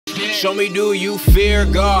Show me, do you fear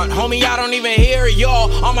God? Homie, I don't even hear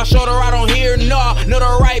y'all. On my shoulder, I don't hear nah. Know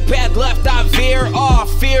the right path, left, I veer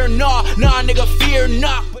off. Fear nah, nah, nigga, fear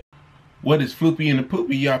not. What is Floopy and the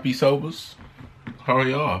Poopy, Yappy Sobers? How are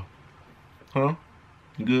y'all? Huh?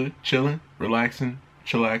 Good? Chilling? Relaxing?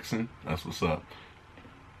 Chillaxing? That's what's up.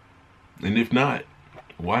 And if not,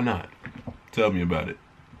 why not? Tell me about it.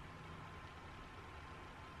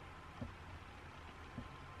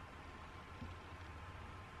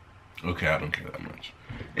 Okay, I don't care that much.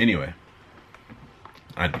 Anyway,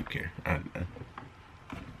 I do care.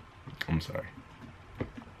 I'm sorry.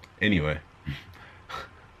 Anyway,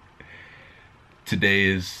 today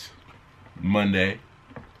is Monday,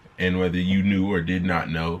 and whether you knew or did not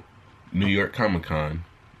know, New York Comic Con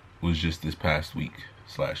was just this past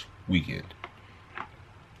weekend.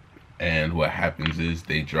 And what happens is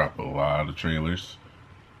they drop a lot of trailers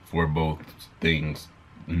for both things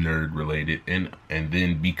nerd related, and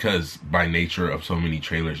then because by nature of so many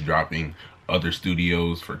trailers dropping, other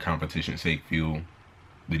studios for competition's sake feel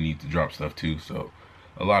the need to drop stuff too, so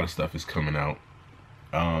a lot of stuff is coming out.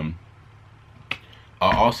 I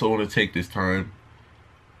also want to take this time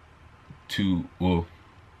to, well,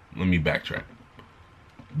 let me backtrack.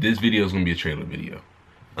 This video is going to be a trailer video.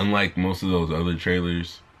 Unlike most of those other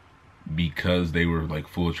trailers, because they were like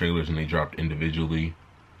full trailers and they dropped individually,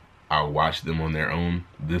 I watched them on their own.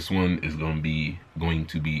 This one is going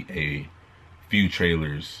to be a few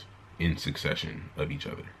trailers in succession of each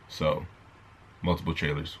other. So, multiple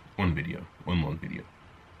trailers, one long video.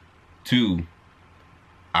 2,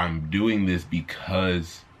 I'm doing this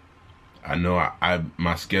because I know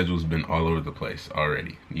my schedule's been all over the place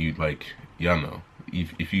already. Y'all know.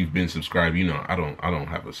 If you've been subscribed, you know I don't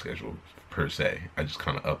have a schedule per se. I just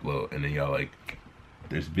kind of upload, and then y'all like,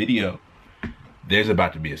 there's video. There's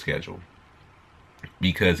about to be a schedule,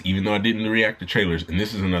 because even though I didn't react to trailers, and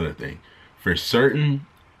this is another thing, for certain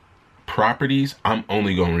properties I'm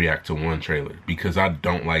only gonna react to one trailer because I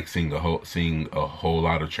don't like seeing a whole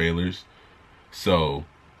lot of trailers. So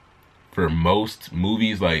for most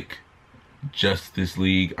movies like Justice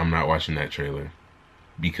League, I'm not watching that trailer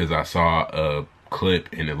because I saw a clip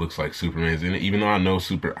and it looks like Superman's in it, even though I know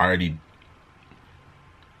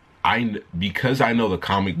because I know the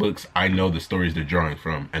comic books, I know the stories they're drawing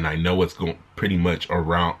from, and I know what's going pretty much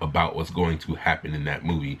about what's going to happen in that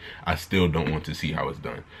movie. I still don't want to see how it's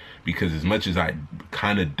done, because as much as I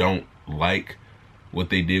kind of don't like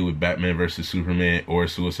what they did with Batman vs Superman or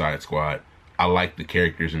Suicide Squad, I like the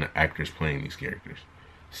characters and the actors playing these characters.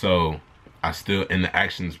 So and the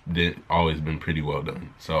action's always been pretty well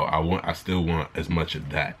done. So I still want as much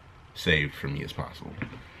of that saved for me as possible.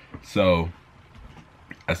 So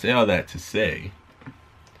I say all that to say,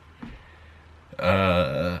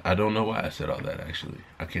 I don't know why I said all that, actually.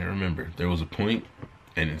 I can't remember. There was a point,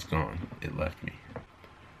 and it's gone. It left me.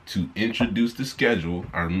 To introduce the schedule,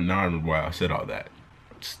 I now remember why I said all that.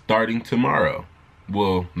 Starting tomorrow.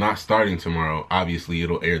 Well, not starting tomorrow. Obviously,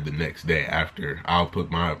 it'll air the next day after. I'll put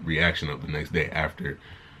my reaction up the next day after.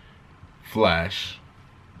 Flash,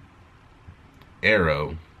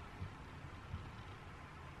 Arrow,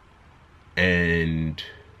 and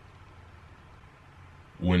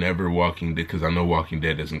whenever Walking Dead, because I know Walking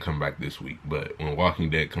Dead doesn't come back this week, but when Walking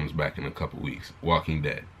Dead comes back in a couple weeks, Walking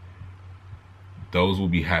Dead, those will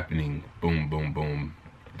be happening boom, boom, boom,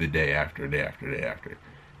 the day after, day after, day after.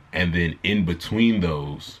 And then in between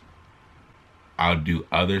those, I'll do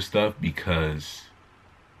other stuff, because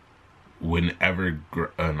whenever,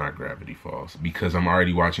 not Gravity Falls, because I'm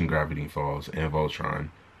already watching Gravity Falls and Voltron,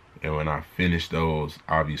 and when I finish those,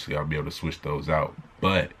 obviously I'll be able to switch those out.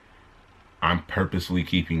 But I'm purposely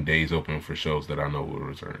keeping days open for shows that I know will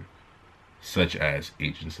return, such as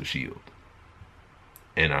Agents of S.H.I.E.L.D.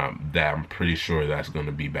 And I'm pretty sure that's going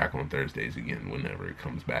to be back on Thursdays again whenever it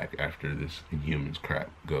comes back after this Inhumans crap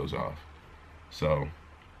goes off. So,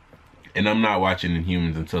 and I'm not watching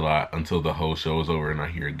Inhumans until the whole show is over and I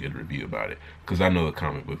hear a good review about it, because I know the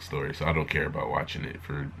comic book story, so I don't care about watching it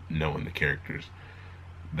for knowing the characters.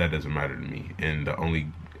 That doesn't matter to me. And the only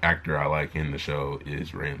actor I like in the show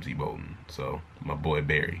is Ramsey Bolton, so my boy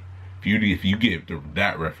Barry. If you get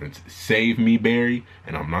that reference, save me Barry,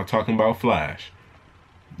 and I'm not talking about Flash.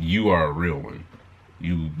 You are a real one.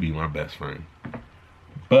 You be my best friend.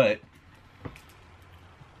 But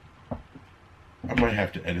I might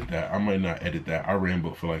have to edit that. I might not edit that. I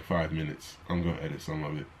rambled for like 5 minutes. I'm gonna edit some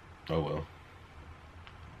of it. Oh well.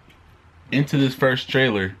 Into this first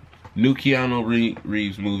trailer, new Keanu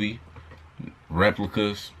Reeves movie.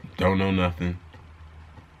 Replicas. Don't know nothing.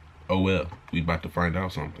 Oh well. We about to find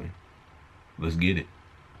out something. Let's get it.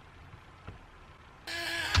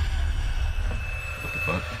 What the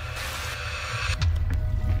fuck?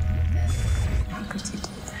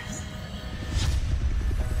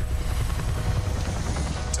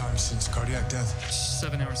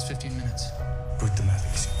 next 15 minutes. Boot the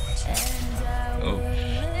mapping sequence. Oh,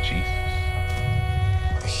 Jesus.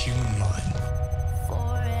 The human mind.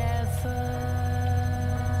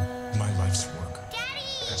 My life's work. Daddy!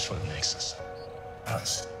 That's what makes us.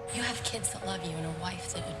 Us. You have kids that love you and a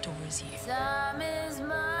wife that adores you. Time is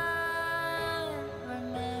mine,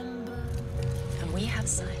 remember. And we have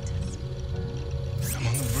scientists. I'm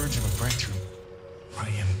on the verge of a breakthrough. I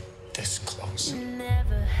am this close.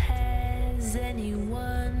 Never has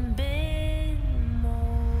anyone been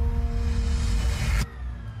more.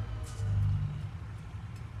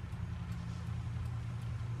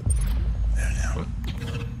 There now.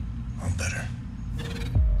 I'm better.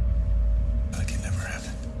 Like it never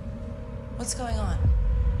happened. What's going on?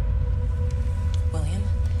 William?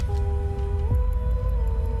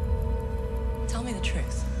 Tell me the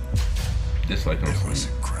truth. Just like on It some was a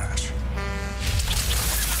crash.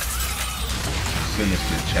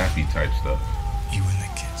 sinister, chappy type stuff. You and the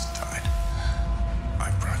kids died.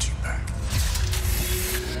 I brought you back.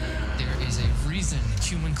 There is a reason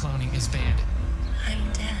human cloning is banned.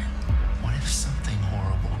 I'm dead. What if something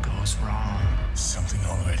horrible goes wrong? Something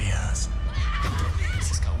already has. This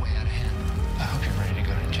has got way out of hand. I hope you're ready to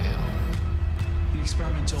go to jail. The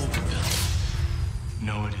experiment's over, Bill.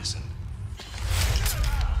 No, it isn't.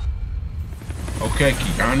 Okay,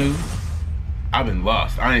 Keanu. I've been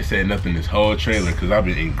lost. I ain't said nothing this whole trailer because I've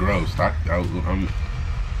been engrossed. I'm SCG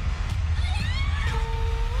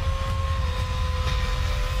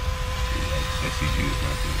is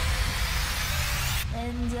not good.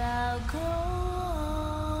 And I'll go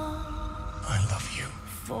on I love you.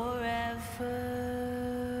 forever.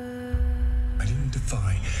 I didn't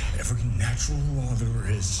defy every natural law there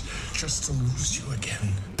is just to lose you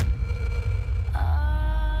again.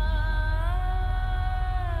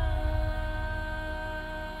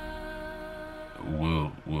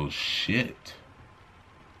 Well, shit.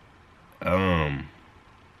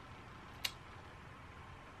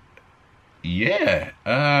 Yeah.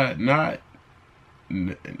 Not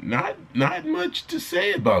much to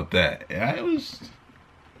say about that. That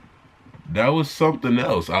was something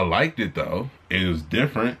else. I liked it though. It was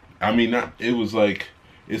different. I mean, it's like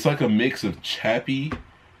a mix of Chappie,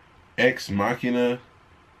 Ex Machina,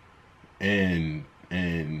 and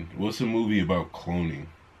what's a movie about cloning?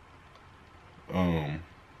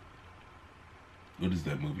 What is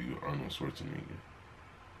that movie with Arnold Schwarzenegger?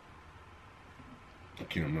 I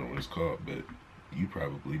can't remember what it's called, but you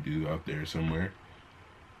probably do out there somewhere.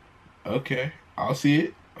 Okay, I'll see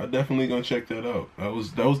it. I'm definitely gonna check that out. That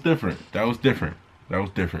was different. That was different.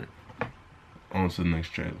 On to the next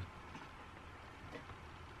trailer.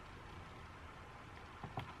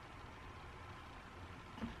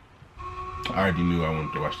 I already knew I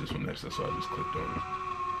wanted to watch this one next, so I just clicked on it.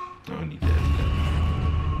 I don't need that.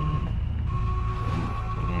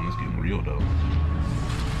 Hold on, it's getting real though.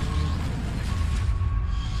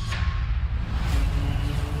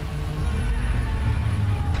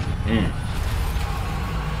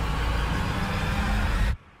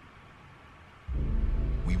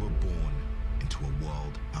 We were born into a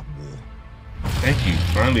world at war. Thank you.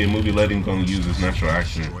 Finally, a movie letting go use his natural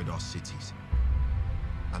accent. Destroyed our cities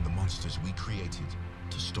and the monsters we created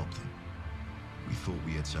to stop them. We thought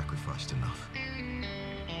we had sacrificed enough.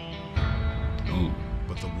 Ooh.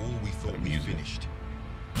 But the war we thought we music. finished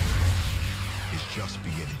is just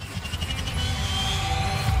beginning.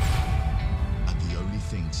 And the only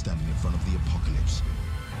thing standing in front of the apocalypse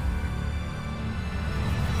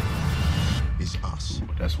is us.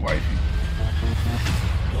 That's wifey.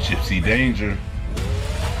 Gypsy Danger.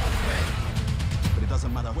 But it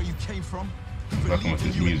doesn't matter where you came from. Fucking with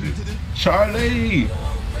this music. Charlie!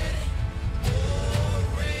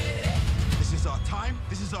 This is our time.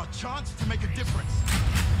 This is our chance to make a difference.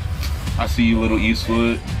 I see you, little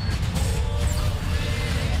Eastwood.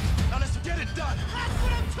 Now let's get it done. That's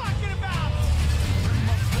what I'm talking about.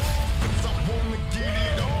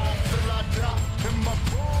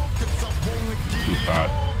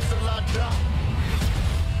 Tupac.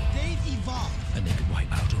 They've evolved. And they could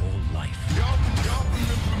wipe out all life.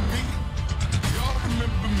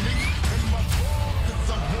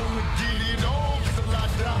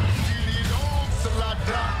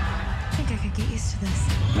 I think I could get used to this.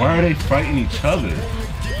 Why are they fighting each other?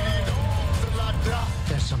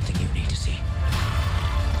 There's something you need to see.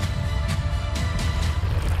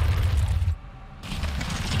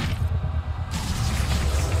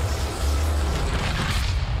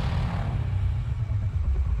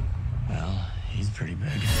 Well, he's pretty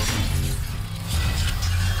big.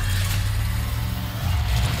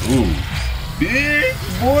 Ooh. Big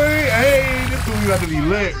boy. Hey, this movie about to be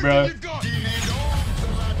lit, bro.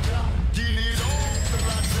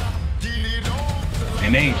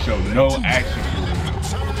 And they ain't show no action for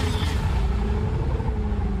it.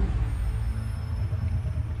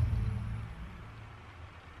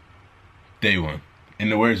 Day one. In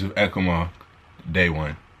the words of Ekoma, day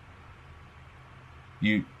one.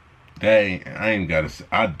 I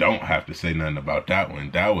don't have to say nothing about that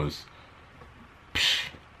one. That was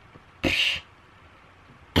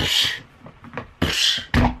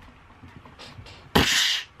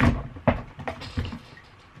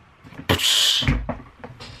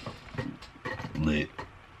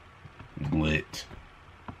lit.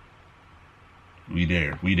 We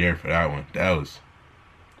there for that one. That was,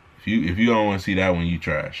 if you don't want to see that one, you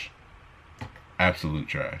trash. Absolute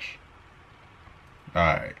trash.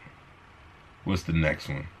 Alright. What's the next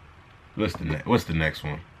one? What's the next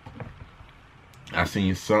one? I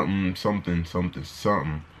seen something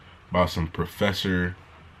about some Professor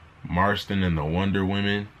Marston and the Wonder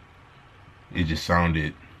Women. It just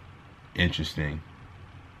sounded interesting.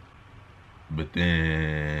 But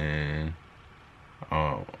then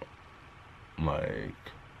like,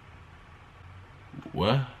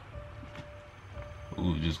 what?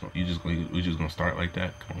 Ooh, we just gonna start like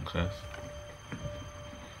that? Come on, cuz.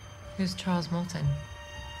 Who's Charles Moulton?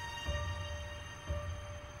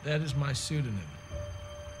 That is my pseudonym.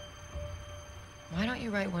 Why don't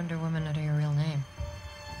you write Wonder Woman under your real name?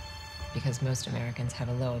 Because most Americans have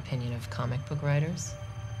a low opinion of comic book writers?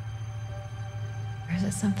 Or is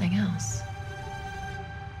it something else?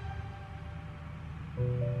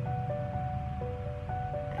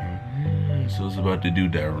 So it's about the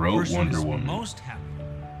dude that wrote Wonder Woman. Most happy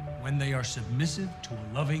when they are submissive to a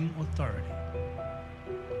loving authority.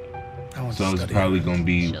 So it's probably gonna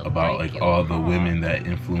be about like all the women that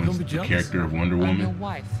influenced the character of Wonder Woman. I'm your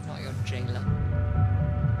wife, not your jailer.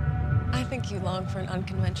 I think you long for an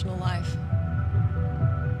unconventional life.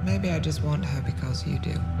 Maybe I just want her because you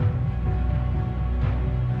do.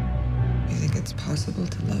 You think it's possible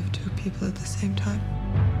to love two people at the same time?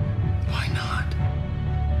 Why not?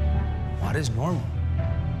 What is normal?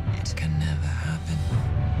 It can never happen.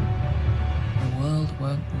 The world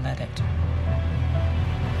won't let it.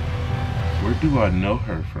 Where do I know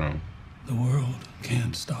her from? The world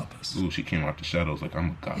can't stop us. Ooh, she came out the shadows like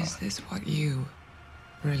I'm a god. Is this what you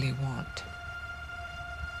really want?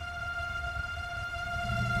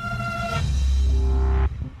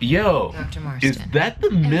 Yo, Dr. Marston, is that the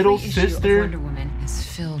middle every issue of sister? Wonder Woman is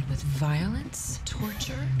filled with violence,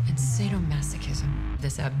 torture, and sadomasochism.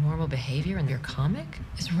 This abnormal behavior in your comic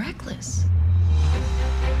is reckless.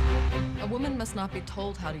 A woman must not be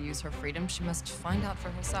told how to use her freedom. She must find out for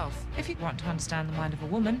herself. If you want to understand the mind of a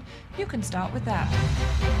woman, you can start with that.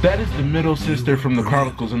 That is the middle sister from the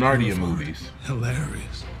Chronicles of Narnia movies.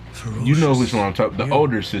 Hilarious. Ferocious. You know which one I'm talking. The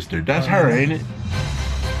older sister. That's her, ain't it?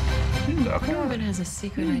 Wonder Woman has a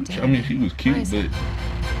secret identity. I mean, she was cute, but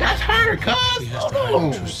that's her, cuz. She has to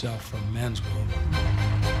hide herself from man's world.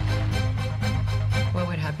 What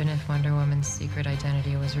would happen if Wonder Woman's secret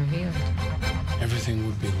identity was revealed? Everything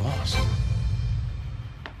would be lost.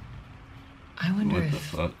 I wonder What the if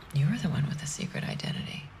fuck? you're the one with the secret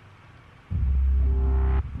identity.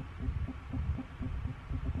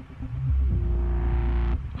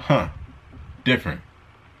 Huh. Different.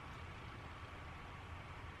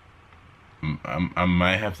 I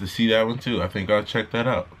might have to see that one too. I think I'll check that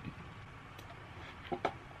out.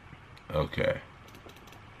 Okay.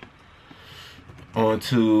 On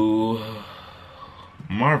to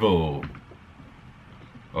Marvel.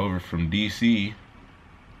 Over from DC.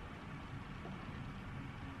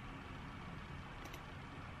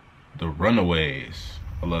 The Runaways.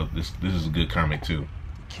 I love this. This is a good comic too.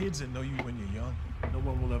 The kids that know you when you're young, no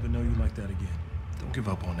one will ever know you like that again. Don't give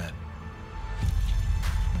up on that.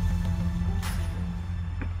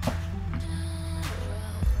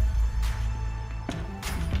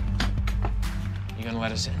 You gonna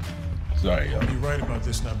let us in? Sorry, y'all. You're right about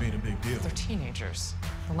this not being a big deal. They're teenagers.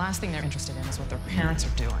 The last thing they're interested in is what their parents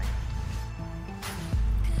are doing.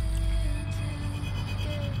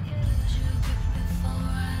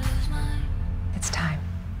 It's time.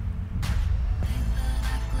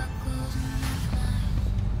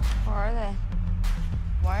 Where are they?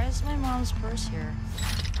 Why is my mom's purse here?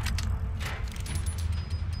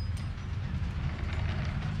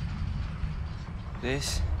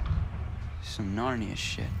 This is some Narnia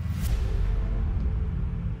shit.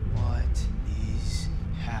 What is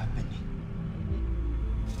happening?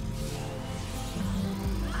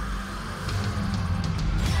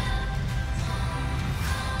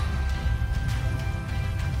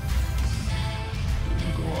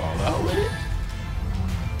 Go all out with it.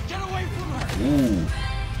 Get away from her! Ooh.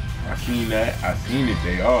 I seen that. I seen it.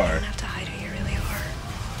 They are. You don't have to hide who you really are.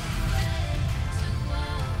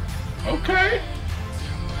 Okay.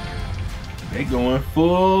 They going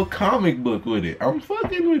full comic book with it. I'm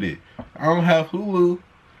fucking with it. I don't have Hulu,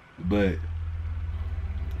 but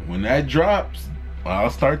when that drops,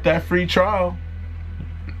 I'll start that free trial.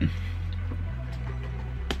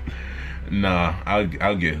 Nah, I'll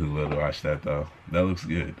get Hulu to watch that though. That looks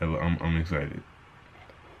good. I'm excited.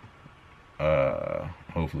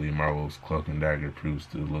 Hopefully Marvel's Cloak and Dagger proves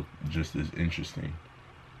to look just as interesting.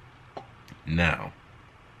 Now,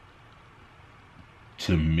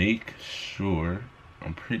 to make sure,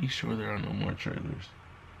 I'm pretty sure there are no more trailers.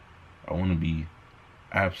 I want to be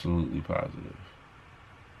absolutely positive.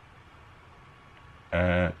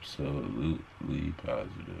 Absolutely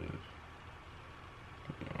positive.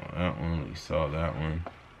 That one, we saw that one.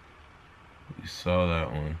 We saw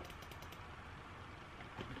that one.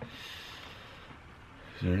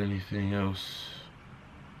 Is there anything else?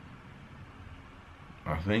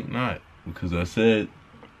 I think not, because I said,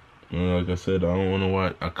 like I said, I don't want to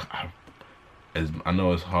watch. I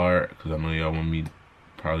know it's hard, because I know y'all want me to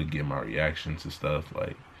probably get my reaction to stuff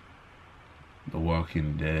like The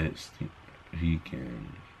Walking Dead. He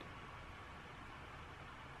can.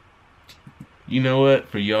 You know what?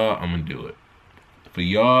 For y'all, I'm gonna do it. For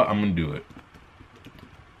y'all, I'm gonna do it.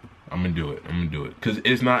 I'm gonna do it. I'm gonna do it. Cause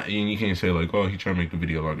it's not, and you can't say like, oh, he trying to make the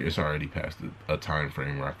video longer. It's already past a time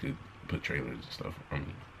frame where I could put trailers and stuff,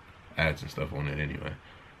 ads and stuff on it anyway.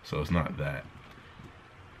 So it's not that.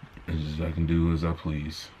 It's just I can do as I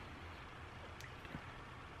please.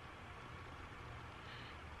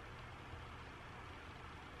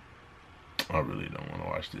 I really don't want to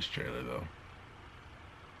watch this trailer though.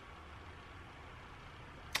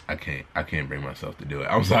 I can't bring myself to do it.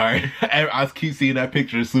 I'm sorry. I keep seeing that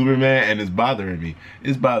picture of Superman and it's bothering me.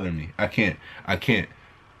 It's bothering me. I can't.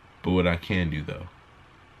 But what I can do though,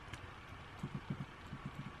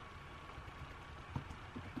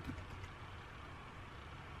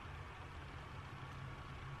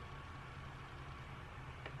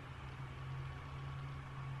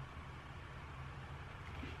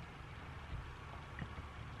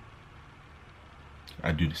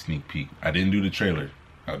 I do the sneak peek. I didn't do the trailer.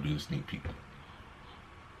 I'll do the sneak peek.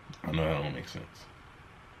 I know that don't make sense.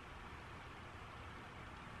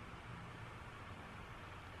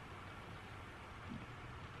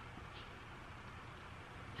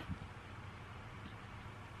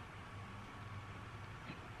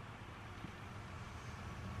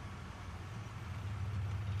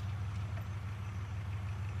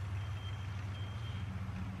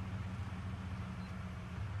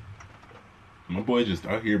 My boy just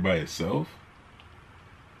out here by himself?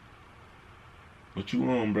 What you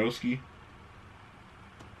on, broski?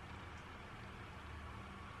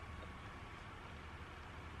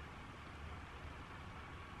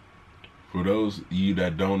 For those of you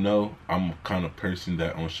that don't know, I'm a kind of person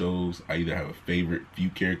that on shows, I either have a favorite few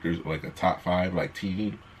characters, or like a top 5, like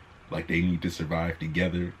team, like they need to survive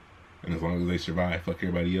together, and as long as they survive, fuck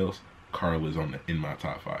everybody else. Carl is in my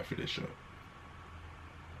top 5 for this show.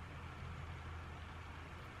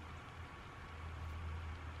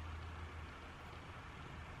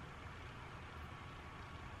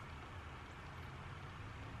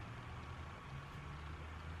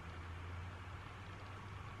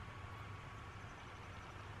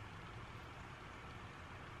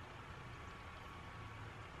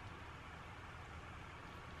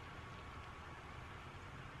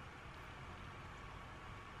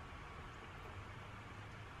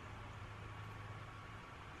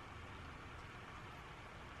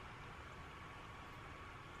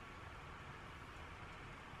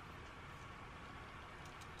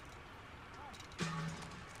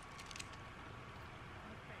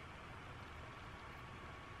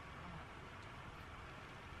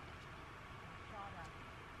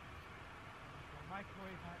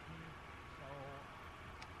 Microwave at me, so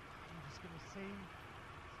I'm just gonna say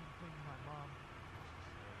something my mom used to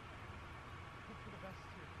say. Hope for the best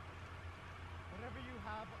too. Whatever you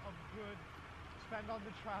have of good, spend on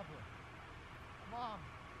the traveler. Mom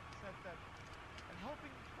said that and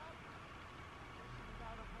helping the traveler, person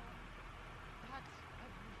without a home, that's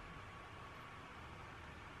everything.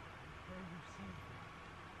 I'm sure you've seen things,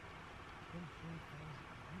 been through things.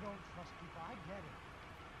 You don't trust people. I get it.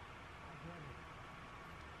 I get it.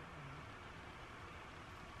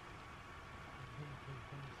 Big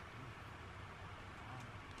things too.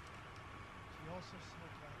 She also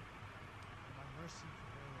said that my mercy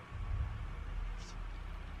prevailed over my wrath.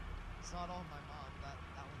 It's not all my mom.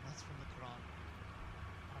 That's from the Quran.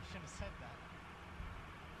 I shouldn't have said that.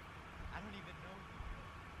 I don't even know you.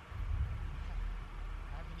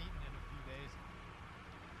 I haven't eaten in a few days.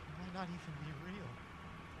 It might not even be real.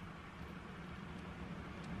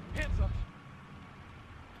 Hands up.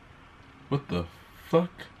 What the fuck?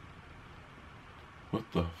 What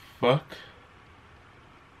the fuck?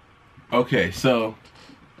 Okay, so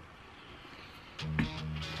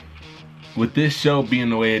with this show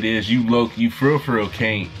being the way it is, you for real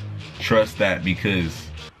can't trust that, because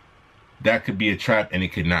that could be a trap and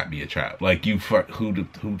it could not be a trap. Like, who the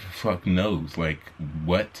fuck knows? Like,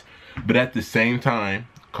 what? But at the same time,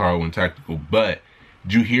 Carl went tactical. But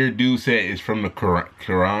did you hear dude say it's from the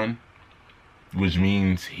Quran? Which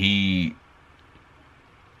means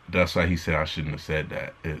that's why he said I shouldn't have said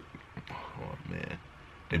that. Oh man,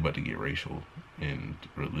 they about to get racial and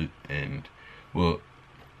well,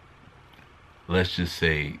 let's just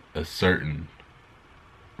say a certain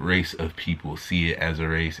race of people see it as a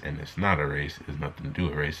race, and it's not a race. It's nothing to do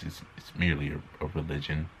with race. It's merely a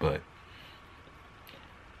religion, but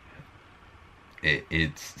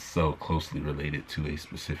it's so closely related to a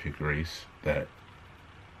specific race that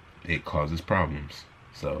it causes problems.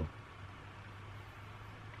 So,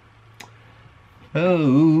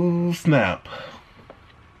 oh snap.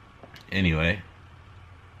 Anyway,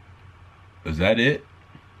 is that it?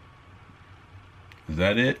 Is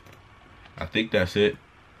that it? I think that's it.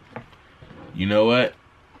 You know what?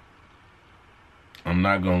 I'm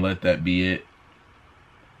not gonna let that be it,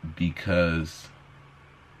 because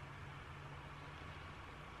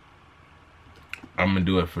I'm gonna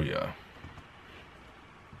do it for y'all.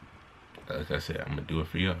 Like I said, I'm gonna do it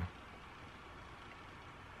for y'all.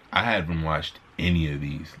 I haven't watched any of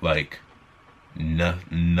these. Like,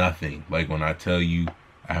 nothing. Like, when I tell you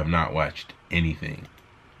I have not watched anything,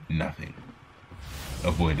 nothing.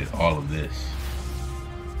 Avoided all of this.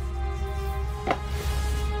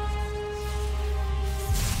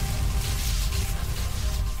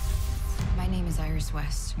 My name is Iris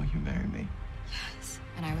West. Will you marry me? Yes.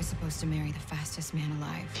 And I was supposed to marry the fastest man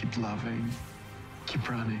alive. Keep loving. Keep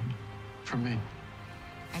running. For me.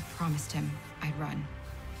 I promised him I'd run.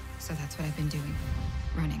 So that's what I've been doing.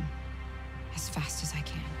 Running. As fast as I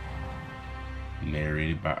can.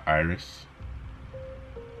 Narrated by Iris.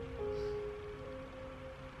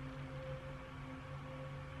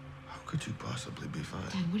 How could you possibly be fine?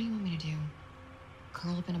 Dad, what do you want me to do?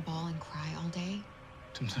 Curl up in a ball and cry all day?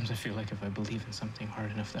 Sometimes I feel like if I believe in something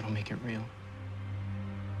hard enough, that'll make it real.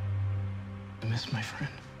 I miss my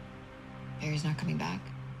friend. Barry's not coming back?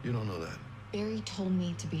 You don't know that. Barry told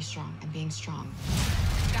me to be strong. I'm being strong.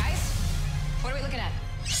 Guys, what are we looking at?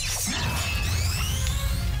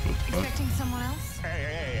 Expecting someone else?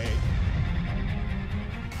 Hey.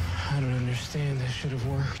 I don't understand. This should have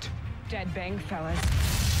worked. Dead bang, fellas.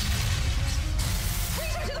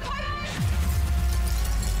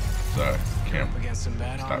 Sorry, camera. Against some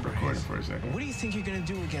bad Stop recording for a second. What do you think you're gonna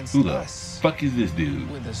do against Who the us? fuck is this dude?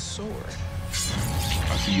 With a sword.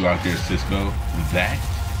 I see you out there, Cisco. That,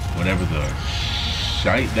 whatever the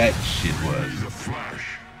shite that shit was. The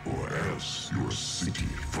flash, or else your city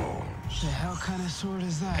falls. The hell kind of sword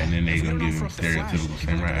is that? And then they If we gonna don't give him offer up the Flash, stereotypical people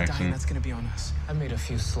samurai are gonna die, accent. and that's gonna be on us. I made a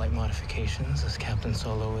few slight modifications, as Captain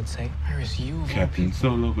Solo would say. Iris, you of all Captain people,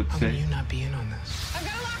 Solo would how say. can you not be in on this? I'm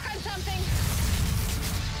gonna lock on something.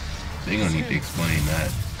 They gonna need to explain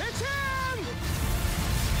that. It's him!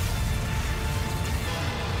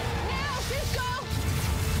 Now, Cisco!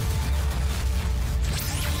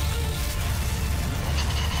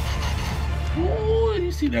 Ooh,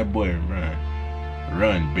 you see that boy run.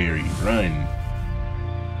 Run, Barry, run.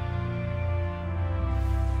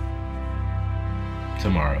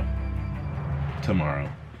 Tomorrow.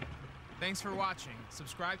 Thanks for watching.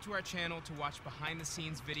 Subscribe to our channel to watch behind the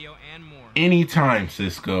scenes video and more. Anytime,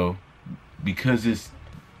 Cisco. Because it's...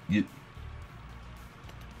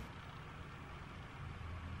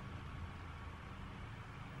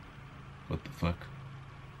 What the fuck?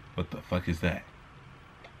 What the fuck is that?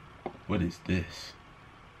 What is this?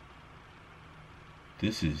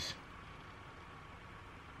 This is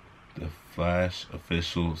the Flash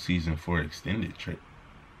official season 4 extended trip.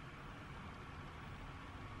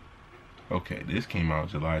 Okay, this came out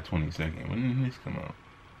July 22nd. When did this come out?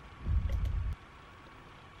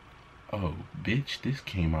 Oh, bitch, this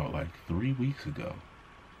came out like 3 weeks ago.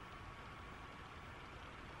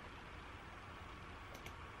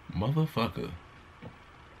 Motherfucker.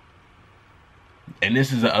 And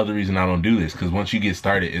this is the other reason I don't do this, because once you get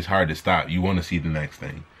started, it's hard to stop. You want to see the next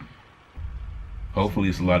thing. Hopefully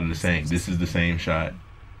it's a lot of the same. This is the same shot.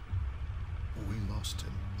 We lost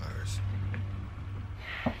him, Iris.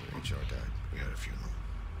 HR died. We had a funeral.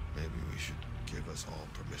 Maybe we should give us all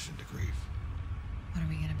permission to grieve. What are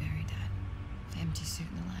we gonna bury, Dad? The empty suit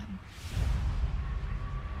in the lab?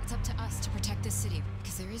 It's up to us to protect this city,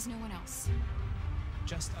 because there is no one else.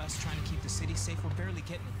 Just us trying to keep the city safe. We're barely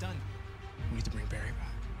getting it done. We need to bring Barry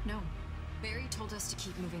back. No. told us to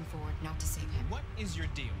keep moving forward, not to save him. What is your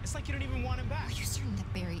deal? It's like you don't even want him back. Are you certain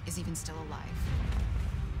that Barry is even still alive?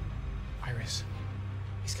 Iris,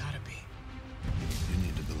 he's gotta be. You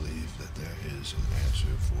need to believe that there is an answer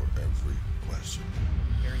for every question.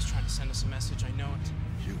 Barry's trying to send us a message, I know it.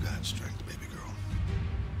 You got strength, baby girl.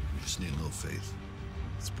 You just need a little faith.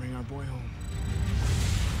 Let's bring our boy home.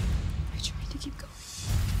 I tried to keep going.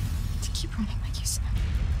 To keep running like you said.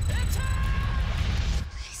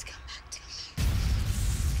 Please come back to me.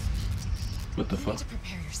 What the You fuck? need to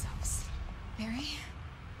prepare yourselves. Barry?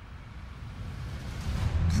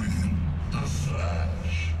 The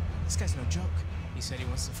Flash. This guy's no joke. He said he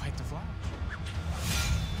wants to fight the Flash.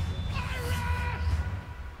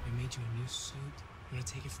 We made you a new suit. You wanna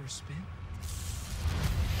take it for a spin?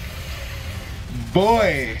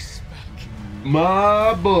 Boy!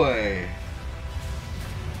 My boy!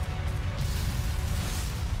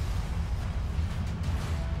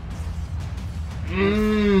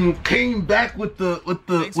 Came back with the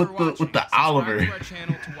Oliver.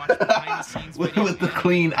 with the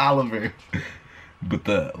clean Oliver. But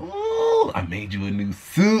ooh, I made you a new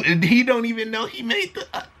suit, and he don't even know he made the.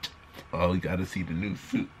 Oh, we gotta see the new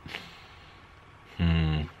suit.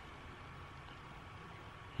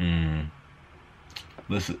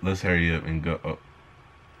 Let's hurry up and go.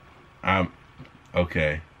 Oh.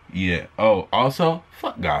 Okay. Yeah. Oh, also,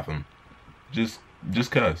 fuck Gotham. Just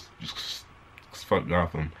fuck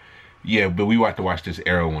Gotham. Yeah, but we want to watch this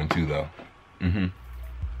Arrow one too, though.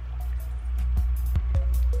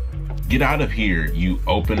 Get out of here, you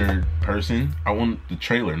opener person. I want the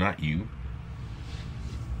trailer, not you.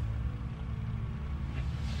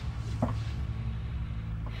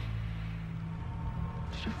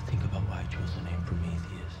 Did you ever think about why I chose the name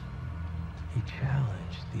Prometheus? He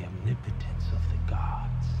challenged the omnipotence of the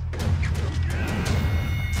gods.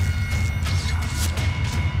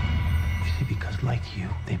 You see, because like you,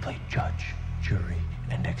 they play judge, jury,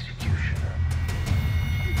 and executioner.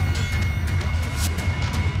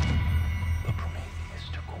 But Prometheus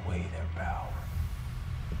took away their power.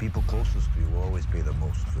 The people closest to you will always pay the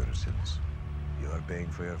most for their sins. You are paying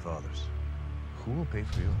for your fathers. Who will pay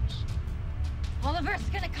for yours? Oliver's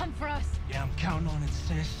gonna come for us. Yeah, I'm counting on it,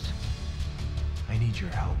 sis. I need your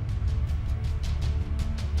help.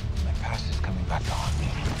 My past is coming back to haunt me.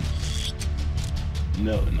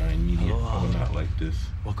 No, not immediate. I would not like this.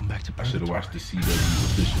 Welcome back to I should have watched the CW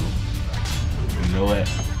official. You know what?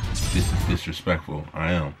 This is disrespectful.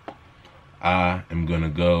 I am gonna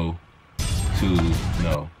go to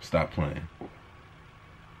no. Stop playing.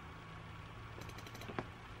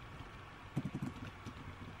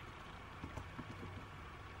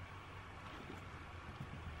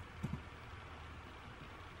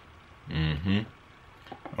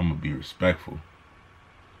 I'm gonna be respectful.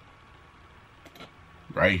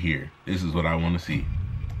 Right here. This is what I want to see.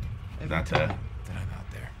 Not that. That I'm out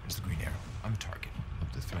there as the Green Arrow. I'm a target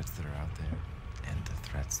of the threats that are out there and the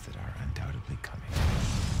threats that are undoubtedly coming.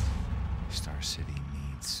 Star City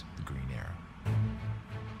needs the Green Arrow.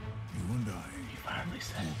 You and I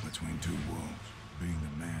walk between two worlds. Being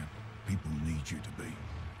the man people need you to be.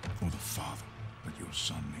 Or the father that your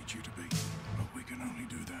son needs you to be. But we can only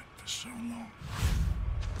do that for so long.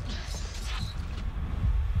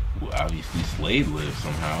 Well, obviously Slade lives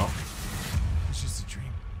somehow. It's just a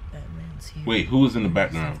dream. Batman's here. Wait, who was in the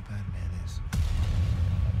background? Batman is.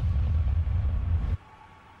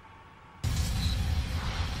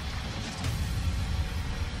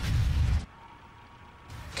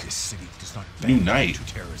 This city does not New bend night. to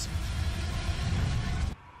terrorism.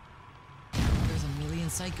 There's a million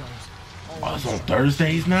psychos. Oh, it's on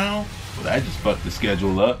Thursdays now? Well, that just fucked the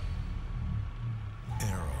schedule up.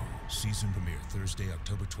 Arrow, season premiere Thursday,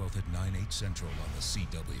 October 12th at 9/8 Central on the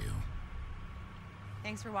CW.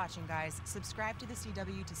 Thanks for watching, guys. Subscribe to the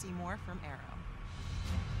CW to see more from Arrow.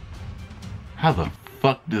 How the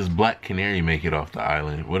fuck does Black Canary make it off the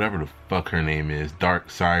island? Whatever the fuck her name is. Dark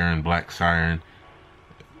Siren, Black Siren.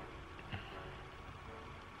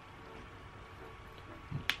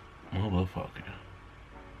 Motherfucker.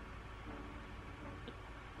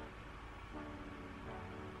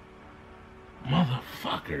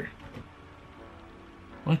 Motherfucker.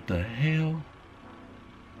 What the hell?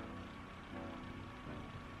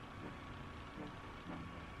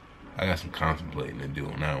 I got some contemplating to do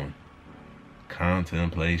on that one.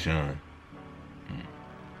 Contemplation.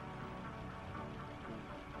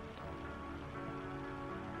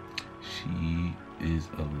 She is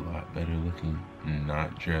a lot better looking,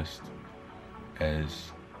 not dressed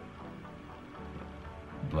as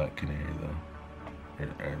Black Canary though.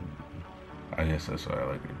 I guess that's why I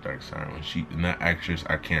like her, Dark Siren. When she, and that actress,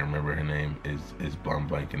 I can't remember her name, is I'm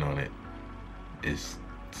blanking on it. It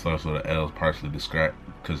starts with an L, partially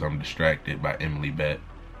because I'm distracted by Emily Bett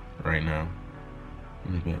right now.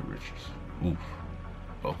 Emily Bett Richards. Oof.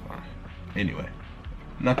 Both fine. Anyway,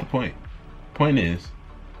 not the point. Point is,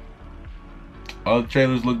 all the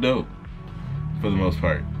trailers look dope for the most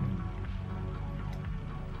part.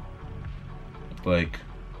 Like,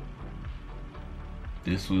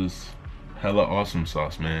 this was hella awesome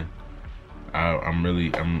sauce, man. I'm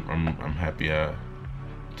happy I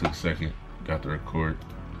took a second, got to record,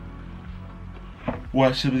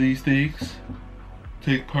 watch some of these things,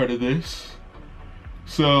 take part of this.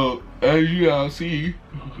 So as you now see,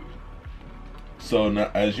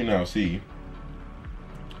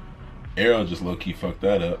 Arrow just low-key fucked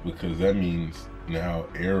that up, because that means now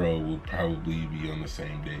Arrow will probably be on the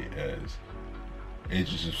same day as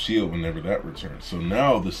Agents of S.H.I.E.L.D. whenever that returns. So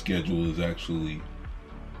now the schedule is actually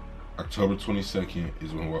October 22nd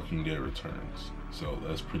is when Walking Dead returns. So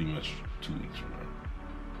that's pretty much 2 weeks from now.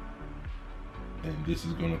 And this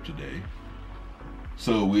is going up today.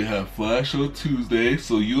 So we have Flash on Tuesday.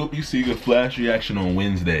 So you'll be seeing a Flash reaction on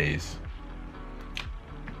Wednesdays.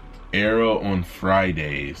 Arrow on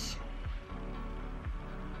Fridays.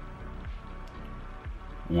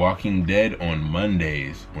 Walking Dead on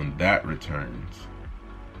Mondays when that returns.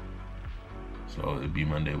 So it'd be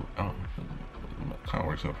Monday. Oh, it kind of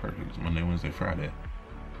works out perfect. It's Monday, Wednesday, Friday.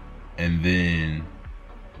 And then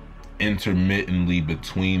intermittently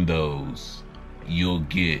between those, you'll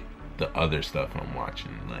get the other stuff I'm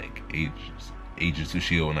watching, like Agents of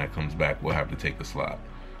S.H.I.E.L.D. when that comes back, we'll have to take a slot.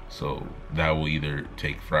 So that will either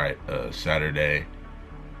take Saturday.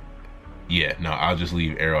 Yeah, no, I'll just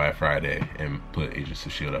leave Arrow at Friday and put Agents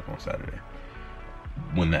of S.H.I.E.L.D. up on Saturday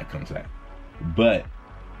when that comes out. But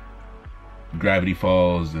Gravity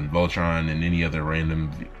Falls and Voltron and any other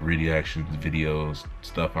random reactions, videos,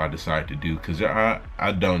 stuff I decide to do, because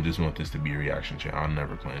I don't just want this to be a reaction channel. I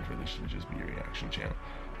never planned for this to just be a reaction channel.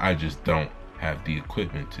 I just don't have the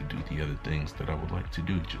equipment to do the other things that I would like to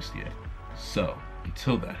do just yet. So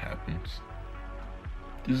until that happens,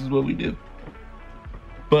 this is what we do.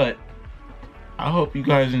 But I hope you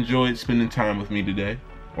guys enjoyed spending time with me today,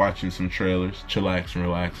 watching some trailers, chillaxing,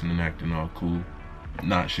 relaxing, and acting all cool.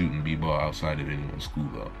 Not shooting b-ball outside of anyone's school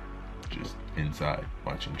though, just inside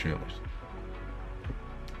watching trailers.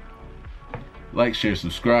 Like, share,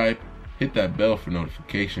 subscribe, hit that bell for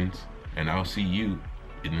notifications, and I'll see you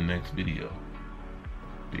in the next video.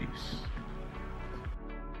 Peace.